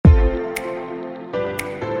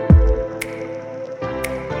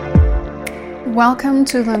Welcome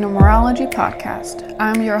to the Numerology podcast.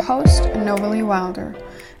 I'm your host, Novalie Wilder.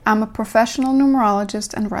 I'm a professional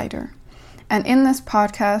numerologist and writer. And in this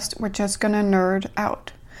podcast, we're just going to nerd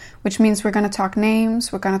out, which means we're going to talk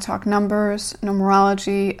names, we're going to talk numbers,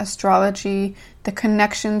 numerology, astrology, the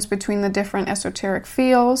connections between the different esoteric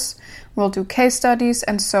fields. We'll do case studies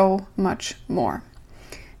and so much more.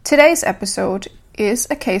 Today's episode is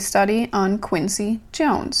a case study on Quincy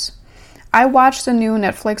Jones. I watched the new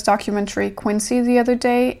Netflix documentary Quincy the other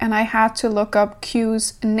day, and I had to look up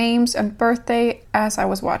Q's names and birthday as I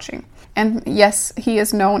was watching. And yes, he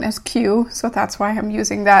is known as Q, so that's why I'm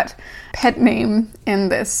using that pet name in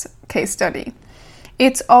this case study.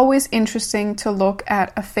 It's always interesting to look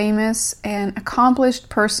at a famous and accomplished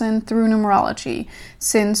person through numerology,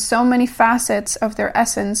 since so many facets of their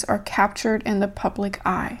essence are captured in the public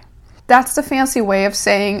eye. That's the fancy way of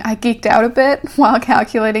saying I geeked out a bit while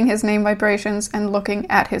calculating his name vibrations and looking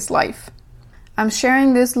at his life. I'm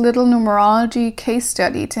sharing this little numerology case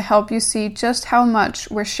study to help you see just how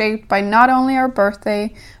much we're shaped by not only our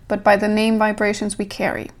birthday, but by the name vibrations we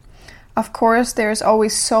carry. Of course, there's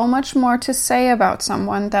always so much more to say about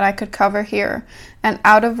someone that I could cover here, and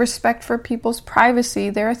out of respect for people's privacy,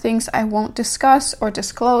 there are things I won't discuss or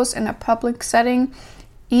disclose in a public setting,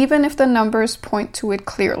 even if the numbers point to it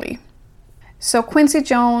clearly. So Quincy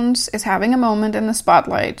Jones is having a moment in the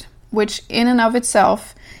spotlight, which in and of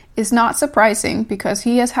itself is not surprising because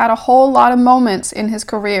he has had a whole lot of moments in his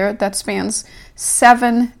career that spans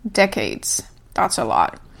 7 decades. That's a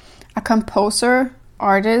lot. A composer,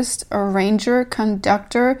 artist, arranger,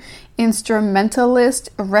 conductor, instrumentalist,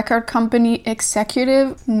 record company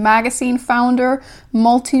executive, magazine founder,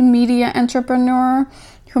 multimedia entrepreneur,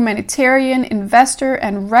 humanitarian investor,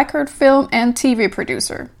 and record film and TV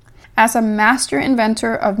producer. As a master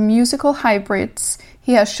inventor of musical hybrids,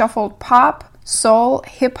 he has shuffled pop, soul,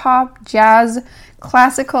 hip-hop, jazz,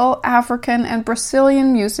 classical, African, and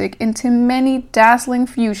Brazilian music into many dazzling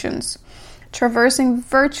fusions, traversing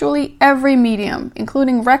virtually every medium,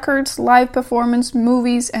 including records, live performance,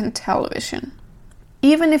 movies, and television.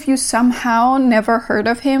 Even if you somehow never heard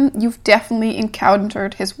of him, you've definitely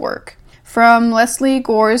encountered his work. From Leslie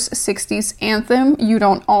Gore's 60s anthem, You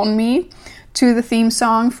Don't Own Me, to the theme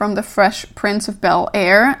song from The Fresh Prince of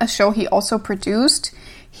Bel-Air, a show he also produced.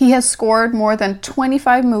 He has scored more than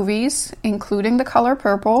 25 movies, including The Color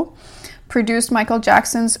Purple, produced Michael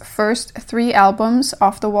Jackson's first 3 albums,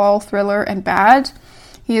 Off the Wall, Thriller, and Bad.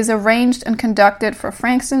 He has arranged and conducted for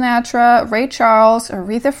Frank Sinatra, Ray Charles,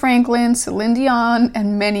 Aretha Franklin, Celine Dion,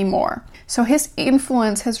 and many more. So his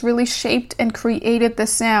influence has really shaped and created the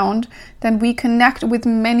sound that we connect with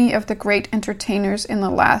many of the great entertainers in the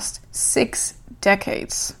last 6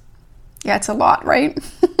 decades. Yeah, it's a lot, right?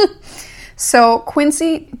 So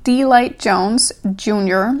Quincy D. Light Jones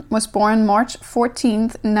Jr. was born March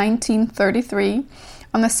 14th, 1933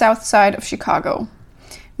 on the south side of Chicago.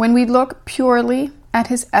 When we look purely at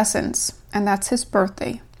his essence, and that's his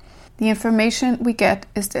birthday, the information we get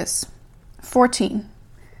is this: 14.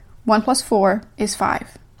 1 plus 4 is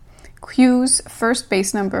 5. Q's first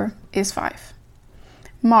base number is 5.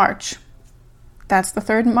 March, that's the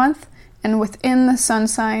 3rd month, and within the sun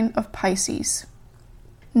sign of Pisces.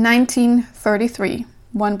 1933,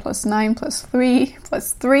 1 plus 9 plus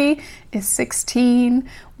 3 is 16.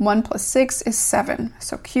 1 plus 6 is 7.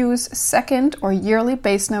 So Q's second or yearly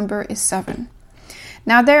base number is 7.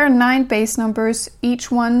 Now there are 9 base numbers,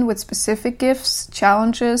 each one with specific gifts,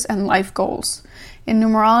 challenges, and life goals. In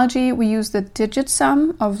numerology, we use the digit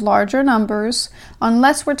sum of larger numbers,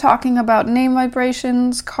 unless we're talking about name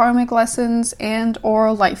vibrations, karmic lessons, and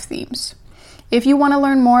or life themes. If you want to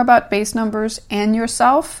learn more about base numbers and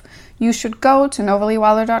yourself, you should go to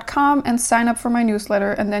novaliewilder.com and sign up for my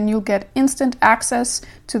newsletter, and then you'll get instant access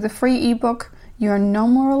to the free ebook, Your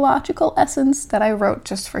Numerological Essence, that I wrote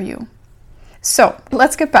just for you. So,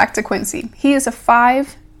 let's get back to Quincy. He is a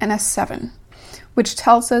 5 and a 7. Which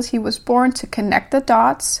tells us he was born to connect the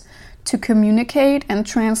dots, to communicate and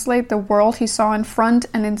translate the world he saw in front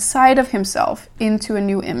and inside of himself into a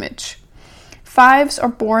new image. 5s are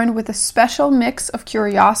born with a special mix of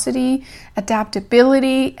curiosity,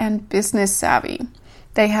 adaptability, and business savvy.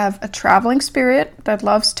 They have a traveling spirit that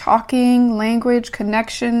loves talking, language,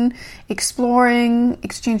 connection, exploring,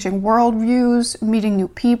 exchanging worldviews, meeting new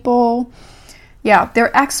people. Yeah,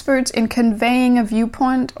 they're experts in conveying a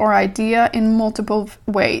viewpoint or idea in multiple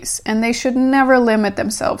ways, and they should never limit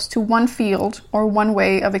themselves to one field or one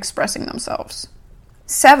way of expressing themselves.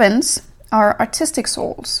 7s are artistic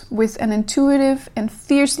souls with an intuitive and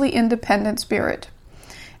fiercely independent spirit.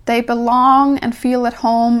 They belong and feel at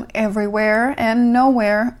home everywhere and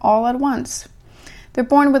nowhere all at once. They're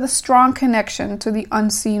born with a strong connection to the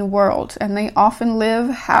unseen world, and they often live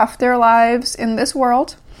half their lives in this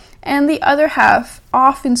world, and the other half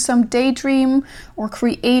off in some daydream or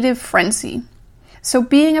creative frenzy. So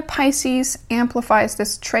being a Pisces amplifies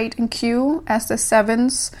this trait in Q, as the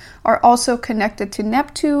 7s are also connected to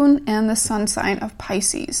Neptune and the sun sign of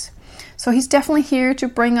Pisces. So he's definitely here to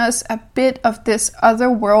bring us a bit of this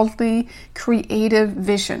otherworldly creative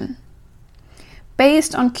vision.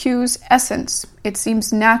 Based on Q's essence, it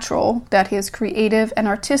seems natural that his creative and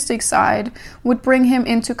artistic side would bring him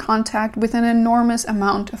into contact with an enormous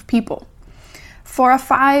amount of people. For a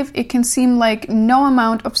 5, it can seem like no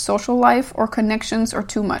amount of social life or connections are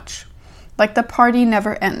too much. Like the party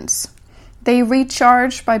never ends. They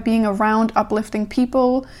recharge by being around uplifting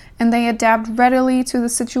people, and they adapt readily to the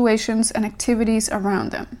situations and activities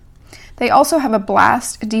around them. They also have a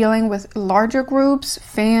blast dealing with larger groups,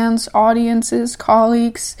 fans, audiences,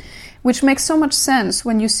 colleagues, which makes so much sense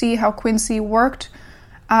when you see how Quincy worked,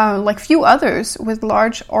 like few others, with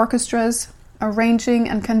large orchestras, arranging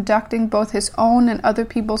and conducting both his own and other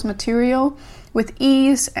people's material with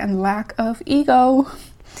ease and lack of ego.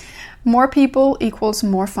 More people equals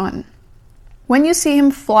more fun. When you see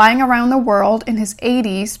him flying around the world in his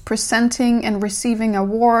 80s, presenting and receiving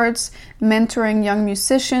awards, mentoring young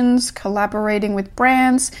musicians, collaborating with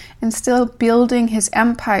brands, and still building his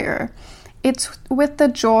empire, it's with the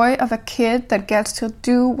joy of a kid that gets to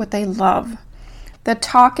do what they love. The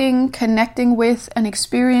talking, connecting with, and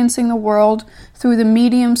experiencing the world through the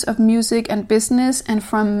mediums of music and business and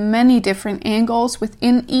from many different angles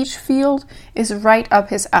within each field is right up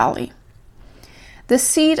his alley. The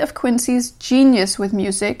seed of Quincy's genius with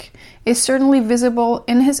music is certainly visible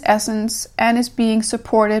in his essence and is being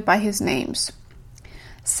supported by his names.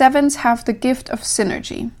 7s have the gift of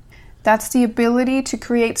synergy. That's the ability to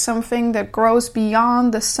create something that grows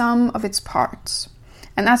beyond the sum of its parts.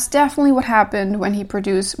 And that's definitely what happened when he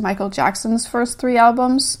produced Michael Jackson's first 3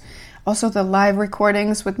 albums, also the live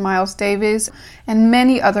recordings with Miles Davis, and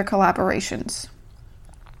many other collaborations.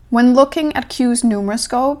 When looking at Q's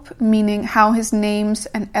numeroscope, meaning how his names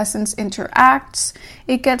and essence interacts,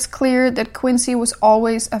 it gets clear that Quincy was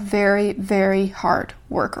always a very, very hard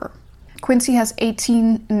worker. Quincy has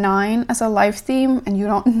 18-9 as a life theme, and you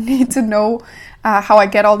don't need to know how I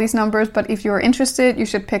get all these numbers, but if you're interested, you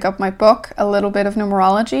should pick up my book, A Little Bit of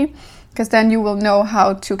Numerology, because then you will know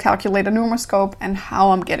how to calculate a numeroscope and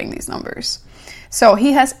how I'm getting these numbers. So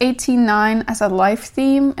he has 18-9 as a life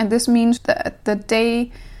theme, and this means that the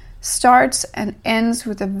day starts and ends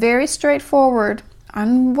with a very straightforward,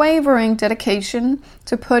 unwavering dedication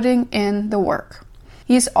to putting in the work.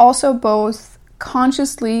 He is also both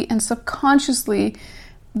consciously and subconsciously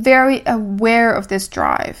very aware of this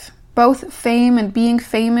drive. Both fame and being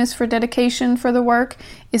famous for dedication for the work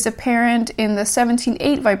is apparent in the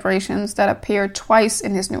 17-8 vibrations that appear twice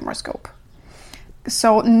in his numeroscope.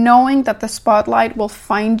 So knowing that the spotlight will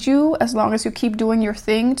find you as long as you keep doing your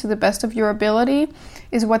thing to the best of your ability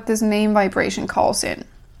is what this name vibration calls in.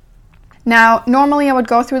 Now, normally I would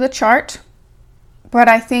go through the chart, but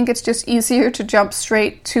I think it's just easier to jump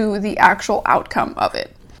straight to the actual outcome of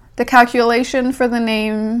it. The calculation for the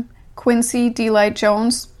name Quincy Delight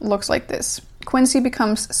Jones looks like this. Quincy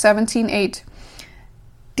becomes 17-8.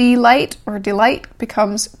 Delight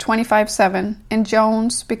becomes 25-7, and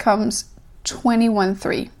Jones becomes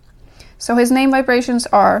 21-3. So his name vibrations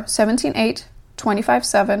are 17-8,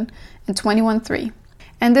 25-7, and 21-3.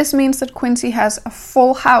 And this means that Quincy has a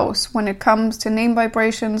full house when it comes to name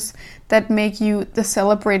vibrations that make you the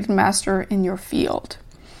celebrated master in your field.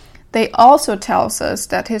 They also tells us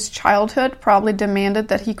that his childhood probably demanded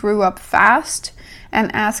that he grew up fast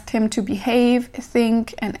and asked him to behave,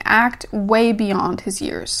 think, and act way beyond his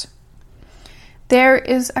years. There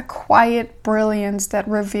is a quiet brilliance that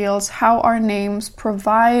reveals how our names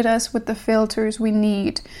provide us with the filters we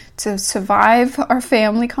need to survive our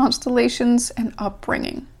family constellations and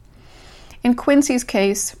upbringing. In Quincy's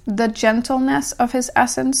case, the gentleness of his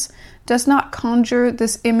essence does not conjure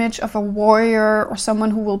this image of a warrior or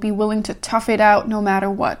someone who will be willing to tough it out no matter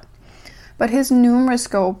what. But his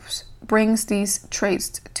numeroscopes brings these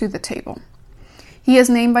traits to the table. He has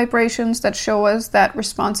name vibrations that show us that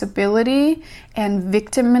responsibility and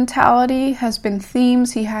victim mentality has been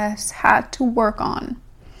themes he has had to work on,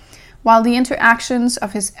 while the interactions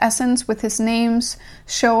of his essence with his names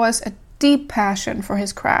show us a deep passion for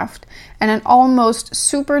his craft and an almost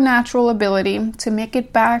supernatural ability to make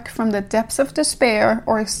it back from the depths of despair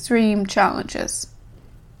or extreme challenges.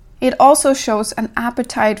 It also shows an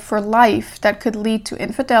appetite for life that could lead to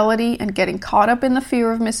infidelity and getting caught up in the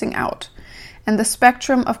fear of missing out. and the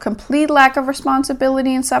spectrum of complete lack of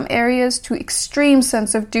responsibility in some areas to extreme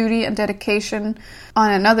sense of duty and dedication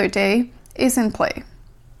on another day is in play.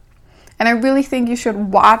 And I really think you should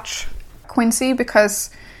watch Quincy,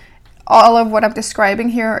 because all of what I'm describing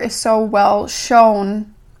here is so well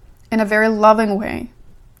shown in a very loving way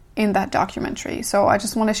in that documentary. So I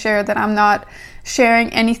just want to share that I'm not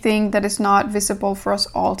sharing anything that is not visible for us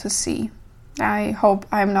all to see. I hope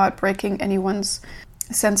I'm not breaking anyone's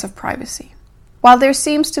sense of privacy. While there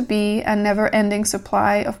seems to be a never-ending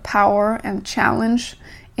supply of power and challenge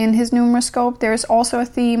in his numeroscope, there is also a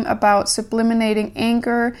theme about subliminating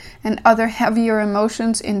anger and other heavier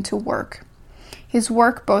emotions into work. His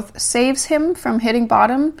work both saves him from hitting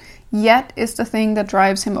bottom, yet is the thing that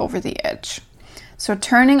drives him over the edge. So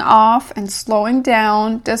turning off and slowing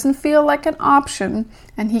down doesn't feel like an option,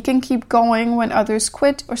 and he can keep going when others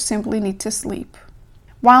quit or simply need to sleep.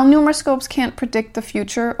 While numeroscopes can't predict the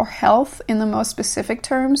future or health in the most specific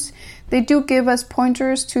terms, they do give us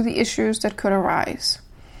pointers to the issues that could arise.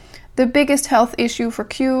 The biggest health issue for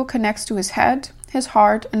Q connects to his head, his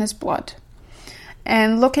heart, and his blood.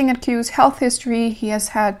 And looking at Q's health history, he has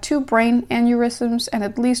had 2 brain aneurysms and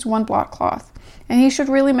at least 1 blood clot. And he should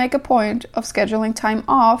really make a point of scheduling time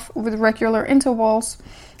off with regular intervals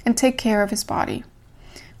and take care of his body.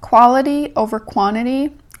 Quality over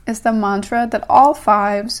quantity is the mantra that all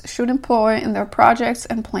 5s should employ in their projects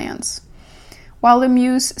and plans. While the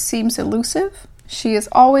muse seems elusive, she is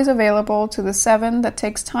always available to the 7 that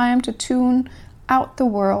takes time to tune out the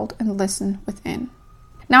world and listen within.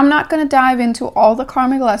 Now, I'm not going to dive into all the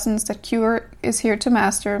karmic lessons that Q is here to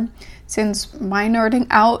master, since my nerding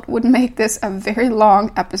out would make this a very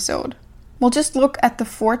long episode. We'll just look at the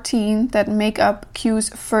 14 that make up Q's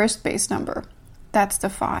first base number. That's the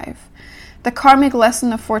 5. The karmic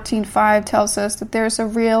lesson of 14.5 tells us that there's a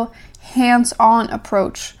real hands-on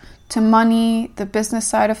approach to money, the business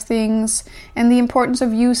side of things, and the importance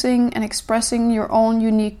of using and expressing your own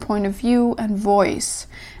unique point of view and voice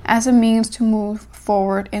as a means to move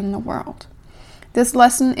forward in the world. This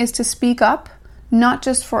lesson is to speak up, not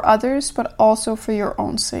just for others, but also for your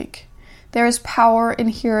own sake. There is power in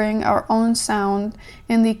hearing our own sound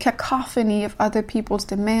in the cacophony of other people's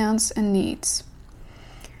demands and needs.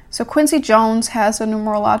 So Quincy Jones has a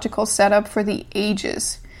numerological setup for the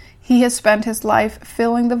ages. He has spent his life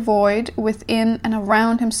filling the void within and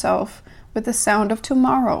around himself with the sound of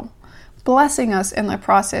tomorrow, blessing us in the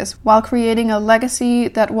process while creating a legacy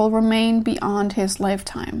that will remain beyond his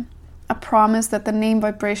lifetime. A promise that the name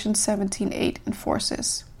vibration 17.8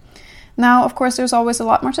 enforces. Now, of course, there's always a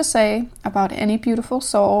lot more to say about any beautiful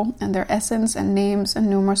soul and their essence and names and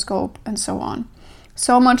numeroscope and so on.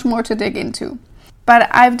 So much more to dig into.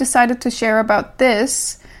 But I've decided to share about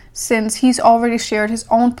this since he's already shared his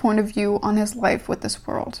own point of view on his life with this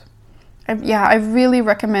world. I really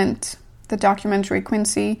recommend the documentary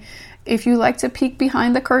Quincy if you like to peek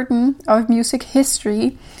behind the curtain of music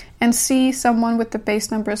history and see someone with the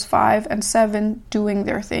base numbers 5 and 7 doing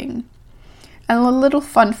their thing. And a little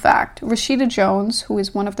fun fact, Rashida Jones, who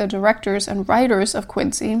is one of the directors and writers of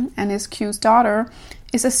Quincy and is Q's daughter,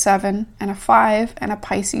 is a 7 and a 5 and a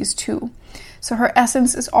Pisces 2. So her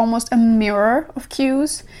essence is almost a mirror of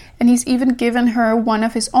Q's, and he's even given her one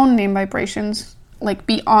of his own name vibrations, like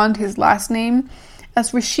beyond his last name,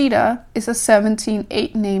 as Rashida is a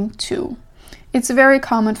 17.8 name too. It's very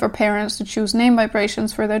common for parents to choose name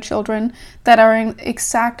vibrations for their children that are an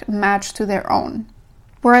exact match to their own.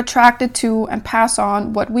 We're attracted to and pass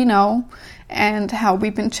on what we know and how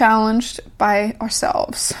we've been challenged by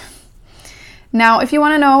ourselves. Now, if you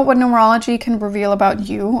want to know what numerology can reveal about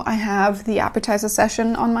you, I have the appetizer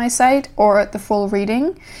session on my site or the full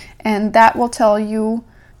reading, and that will tell you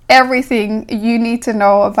everything you need to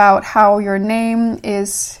know about how your name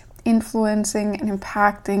is influencing and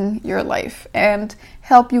impacting your life and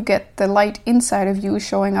help you get the light inside of you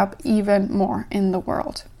showing up even more in the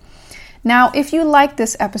world. Now, if you like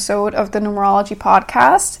this episode of the Numerology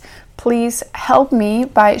podcast, please help me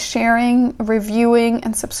by sharing, reviewing,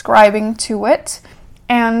 and subscribing to it.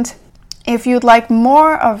 And if you'd like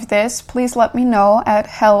more of this, please let me know at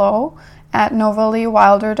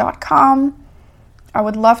hello@novellywilder.com. I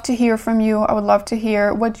would love to hear from you. I would love to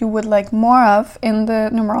hear what you would like more of in the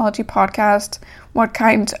Numerology podcast, what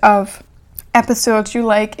kind of episodes you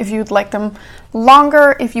like, if you'd like them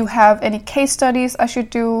longer, if you have any case studies I should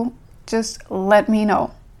do, just let me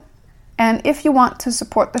know. And if you want to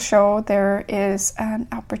support the show, there is an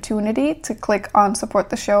opportunity to click on support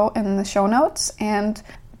the show in the show notes and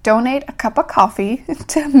donate a cup of coffee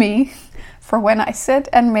to me for when I sit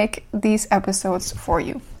and make these episodes for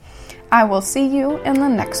you. I will see you in the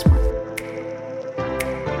next one.